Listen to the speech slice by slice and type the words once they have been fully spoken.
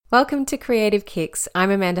Welcome to Creative Kicks.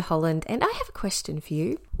 I'm Amanda Holland and I have a question for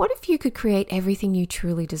you. What if you could create everything you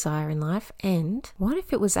truly desire in life? And what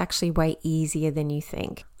if it was actually way easier than you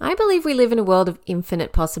think? I believe we live in a world of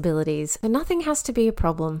infinite possibilities and nothing has to be a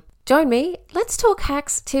problem. Join me. Let's talk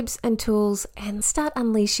hacks, tips and tools and start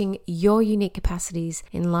unleashing your unique capacities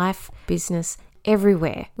in life, business,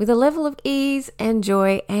 everywhere with a level of ease and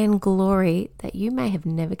joy and glory that you may have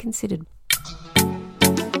never considered.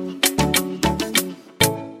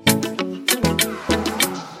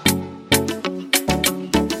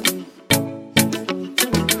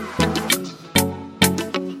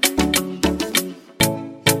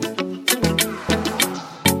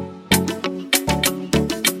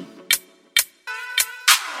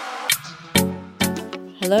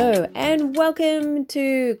 Hello and welcome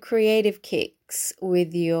to Creative Kicks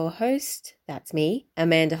with your host, that's me,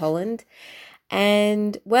 Amanda Holland.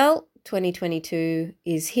 And 2022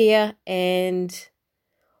 is here and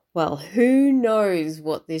who knows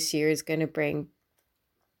what this year is going to bring.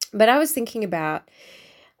 But I was thinking about,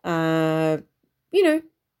 where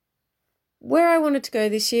I wanted to go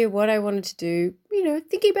this year, what I wanted to do,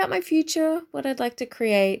 thinking about my future, what I'd like to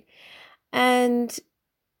create. And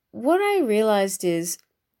what I realized is,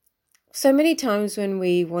 so many times when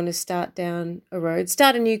we want to start down a road,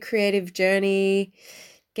 start a new creative journey,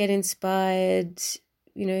 get inspired,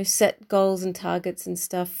 set goals and targets and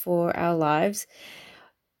stuff for our lives,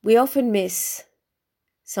 we often miss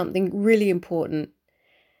something really important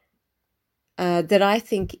that I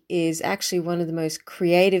think is actually one of the most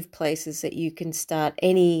creative places that you can start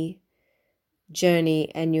any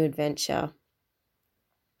journey and new adventure.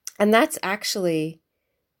 And that's actually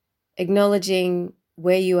acknowledging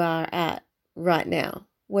where you are at right now,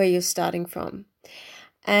 where you're starting from.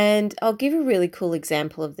 And I'll give a really cool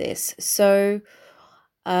example of this. So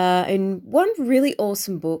in one really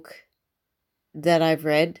awesome book that I've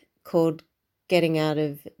read called Getting Out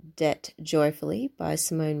of Debt Joyfully by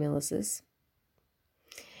Simone Milasas.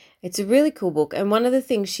 It's a really cool book. And one of the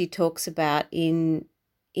things she talks about in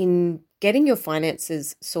getting your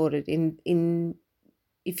finances sorted, in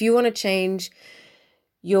if you want to change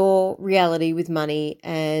your reality with money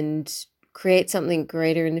and create something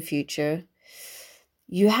greater in the future,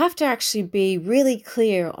 you have to actually be really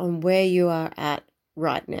clear on where you are at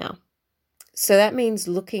right now. So that means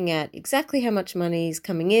looking at exactly how much money is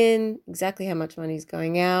coming in, exactly how much money is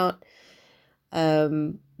going out,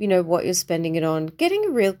 what you're spending it on, getting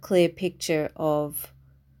a real clear picture of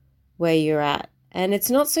where you're at. And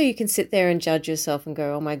it's not so you can sit there and judge yourself and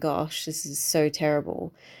go, oh my gosh, this is so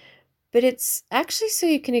terrible. But it's actually so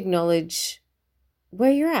you can acknowledge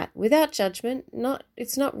where you're at without judgment.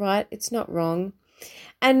 It's not right, it's not wrong.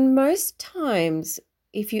 And most times,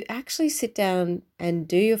 if you actually sit down and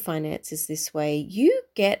do your finances this way, you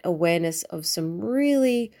get awareness of some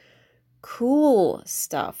really cool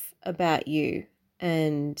stuff about you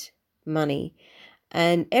and money.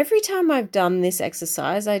 And every time I've done this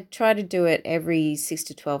exercise, I try to do it every 6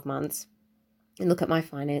 to 12 months and look at my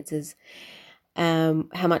finances.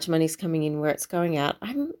 How much money's coming in, where it's going out.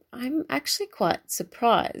 I'm actually quite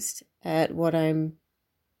surprised at what I'm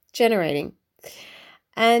generating.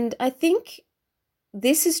 And I think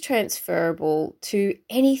this is transferable to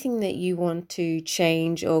anything that you want to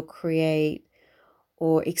change or create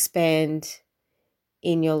or expand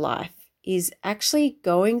in your life, is actually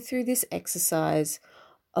going through this exercise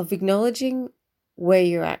of acknowledging where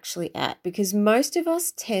you're actually at. Because most of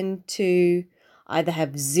us tend to either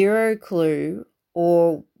have zero clue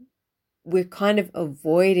or we're kind of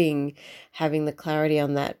avoiding having the clarity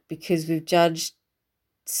on that because we've judged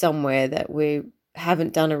somewhere that we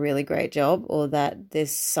haven't done a really great job or that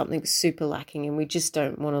there's something super lacking and we just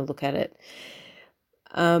don't want to look at it.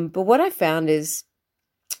 But what I found is,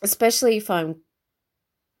 especially if I'm,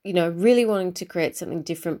 really wanting to create something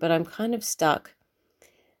different, but I'm kind of stuck,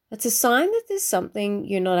 that's a sign that there's something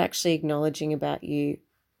you're not actually acknowledging about you.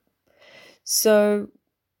 So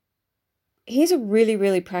here's a really,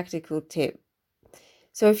 really practical tip.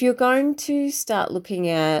 So if you're going to start looking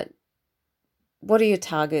at what are your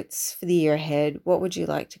targets for the year ahead, what would you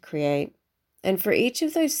like to create? And for each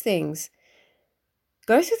of those things,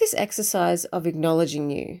 go through this exercise of acknowledging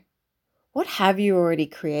you. What have you already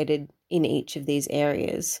created in each of these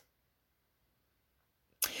areas?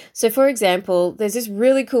 So for example, there's this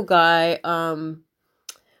really cool guy on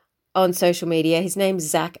social media. His name's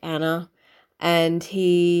Zach Anna. And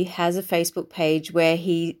he has a Facebook page where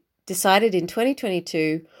he decided in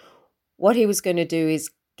 2022 what he was going to do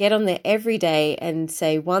is get on there every day and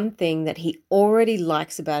say one thing that he already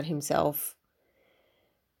likes about himself.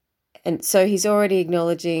 And so he's already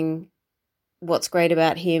acknowledging what's great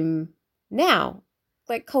about him now.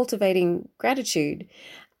 like cultivating gratitude.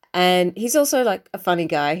 And he's also like a funny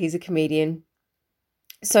guy. He's a comedian.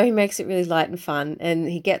 So he makes it really light and fun. And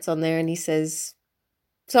he gets on there and he says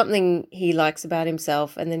something he likes about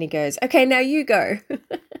himself. And then he goes, okay, now you go.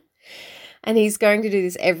 And he's going to do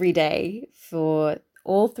this every day for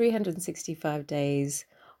all 365 days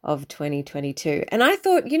of 2022. And I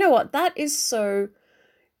thought, you know what, that is so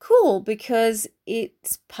cool because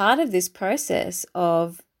it's part of this process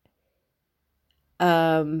of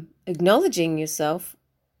acknowledging yourself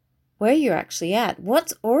where you're actually at,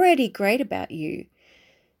 what's already great about you.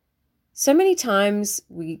 So many times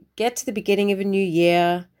we get to the beginning of a new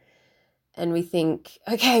year and we think,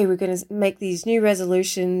 okay, we're going to make these new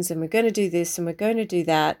resolutions and we're going to do this and we're going to do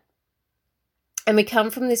that. And we come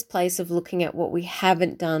from this place of looking at what we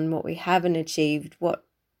haven't done, what we haven't achieved, what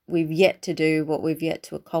we've yet to do, what we've yet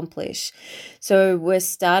to accomplish. So we're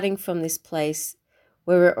starting from this place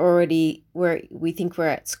where we think we're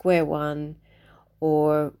at square one,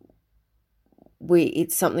 or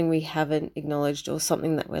it's something we haven't acknowledged or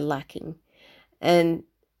something that we're lacking. And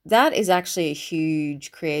that is actually a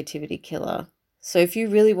huge creativity killer. So if you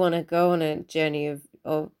really want to go on a journey of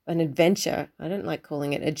an adventure, I don't like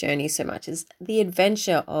calling it a journey so much, as the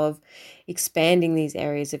adventure of expanding these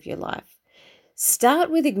areas of your life, start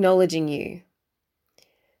with acknowledging you.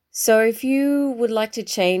 So if you would like to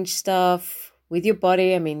change stuff with your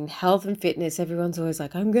body, I mean, health and fitness, everyone's always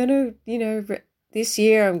like, I'm going to, this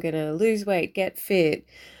year I'm going to lose weight, get fit,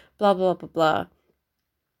 blah, blah, blah, blah.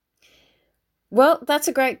 Well, that's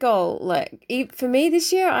a great goal. Like for me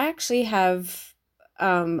this year, I actually have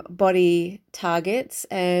body targets,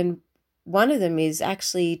 and one of them is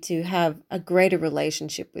actually to have a greater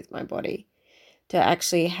relationship with my body, to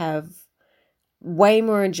actually have way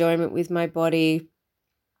more enjoyment with my body,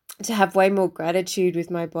 to have way more gratitude with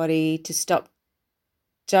my body, to stop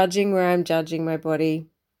judging where I'm judging my body,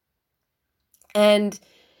 and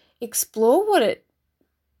explore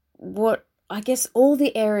what I guess all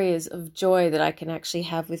the areas of joy that I can actually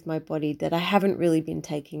have with my body that I haven't really been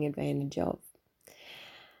taking advantage of.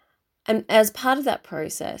 And as part of that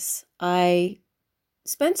process, I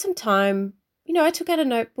spent some time, I took out a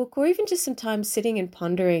notebook or even just some time sitting and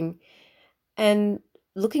pondering and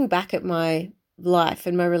looking back at my life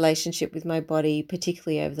and my relationship with my body,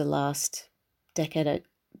 particularly over the last decade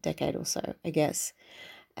or so, I guess.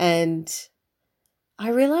 And I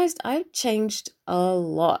realized I've changed a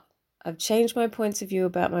lot. I've changed my points of view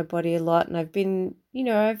about my body a lot, and I've been,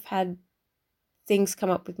 I've had things come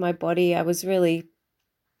up with my body. I was really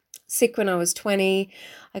sick when I was 20.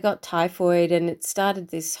 I got typhoid, and it started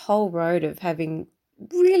this whole road of having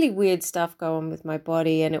really weird stuff go on with my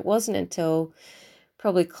body. And it wasn't until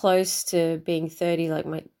probably close to being 30, like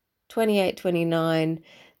my 28, 29,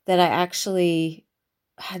 that I actually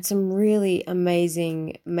had some really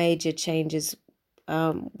amazing major changes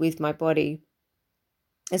with my body,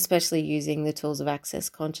 especially using the tools of Access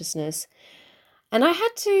Consciousness. And I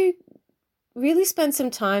had to really spend some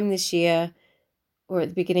time this year, or at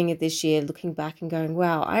the beginning of this year, looking back and going,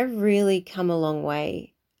 wow, I've really come a long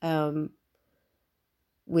way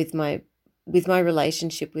with my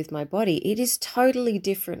relationship with my body. It is totally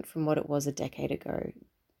different from what it was a decade ago,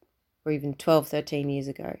 or even 12, 13 years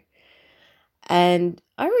ago. And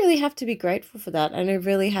I really have to be grateful for that. And I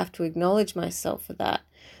really have to acknowledge myself for that.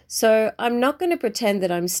 So I'm not going to pretend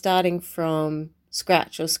that I'm starting from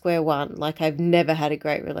scratch or square one, like I've never had a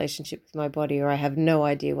great relationship with my body or I have no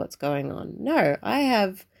idea what's going on. No, I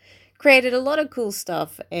have created a lot of cool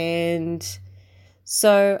stuff. And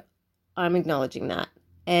so I'm acknowledging that.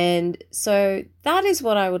 And so that is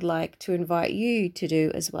what I would like to invite you to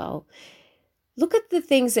do as well. Look at the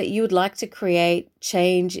things that you would like to create,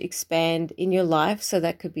 change, expand in your life. So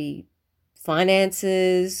that could be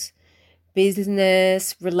finances,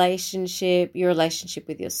 business, relationship, your relationship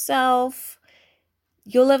with yourself,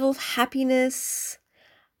 your level of happiness,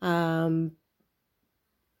 all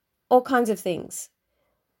kinds of things.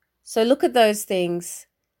 So look at those things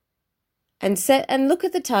and look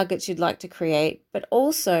at the targets you'd like to create, but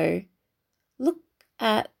also look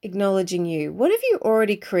at acknowledging you. What have you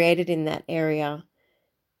already created in that area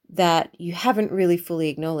that you haven't really fully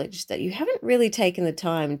acknowledged, that you haven't really taken the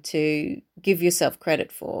time to give yourself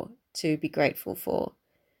credit for, to be grateful for?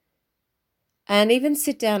 And even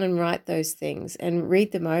sit down and write those things and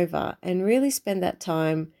read them over and really spend that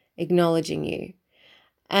time acknowledging you.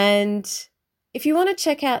 And if you want to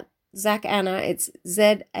check out Zack Anner, it's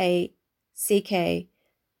ZACKANNER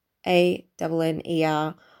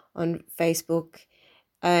on Facebook,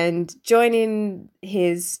 and join in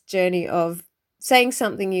his journey of saying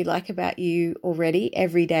something you like about you already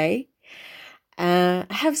every day.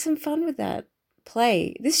 Have some fun with that.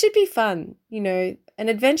 play. This should be fun. An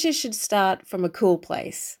adventure should start from a cool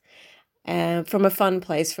place, from a fun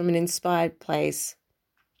place, from an inspired place.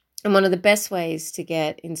 And one of the best ways to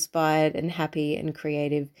get inspired and happy and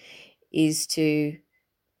creative is to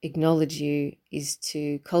acknowledge you, is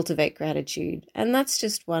to cultivate gratitude. And that's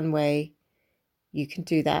just one way you can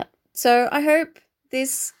do that. So I hope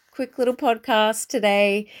this quick little podcast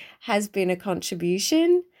today has been a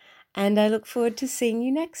contribution, and I look forward to seeing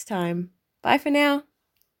you next time. Bye for now.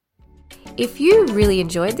 If you really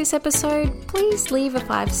enjoyed this episode, please leave a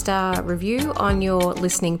 5-star review on your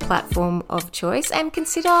listening platform of choice and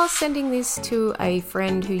consider sending this to a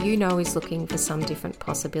friend who you know is looking for some different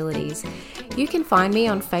possibilities. You can find me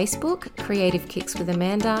on Facebook, Creative Kicks with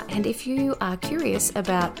Amanda, and if you are curious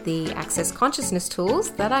about the Access Consciousness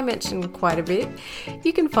tools that I mentioned quite a bit,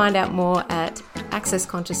 you can find out more at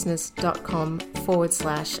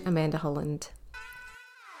accessconsciousness.com/Amanda Holland.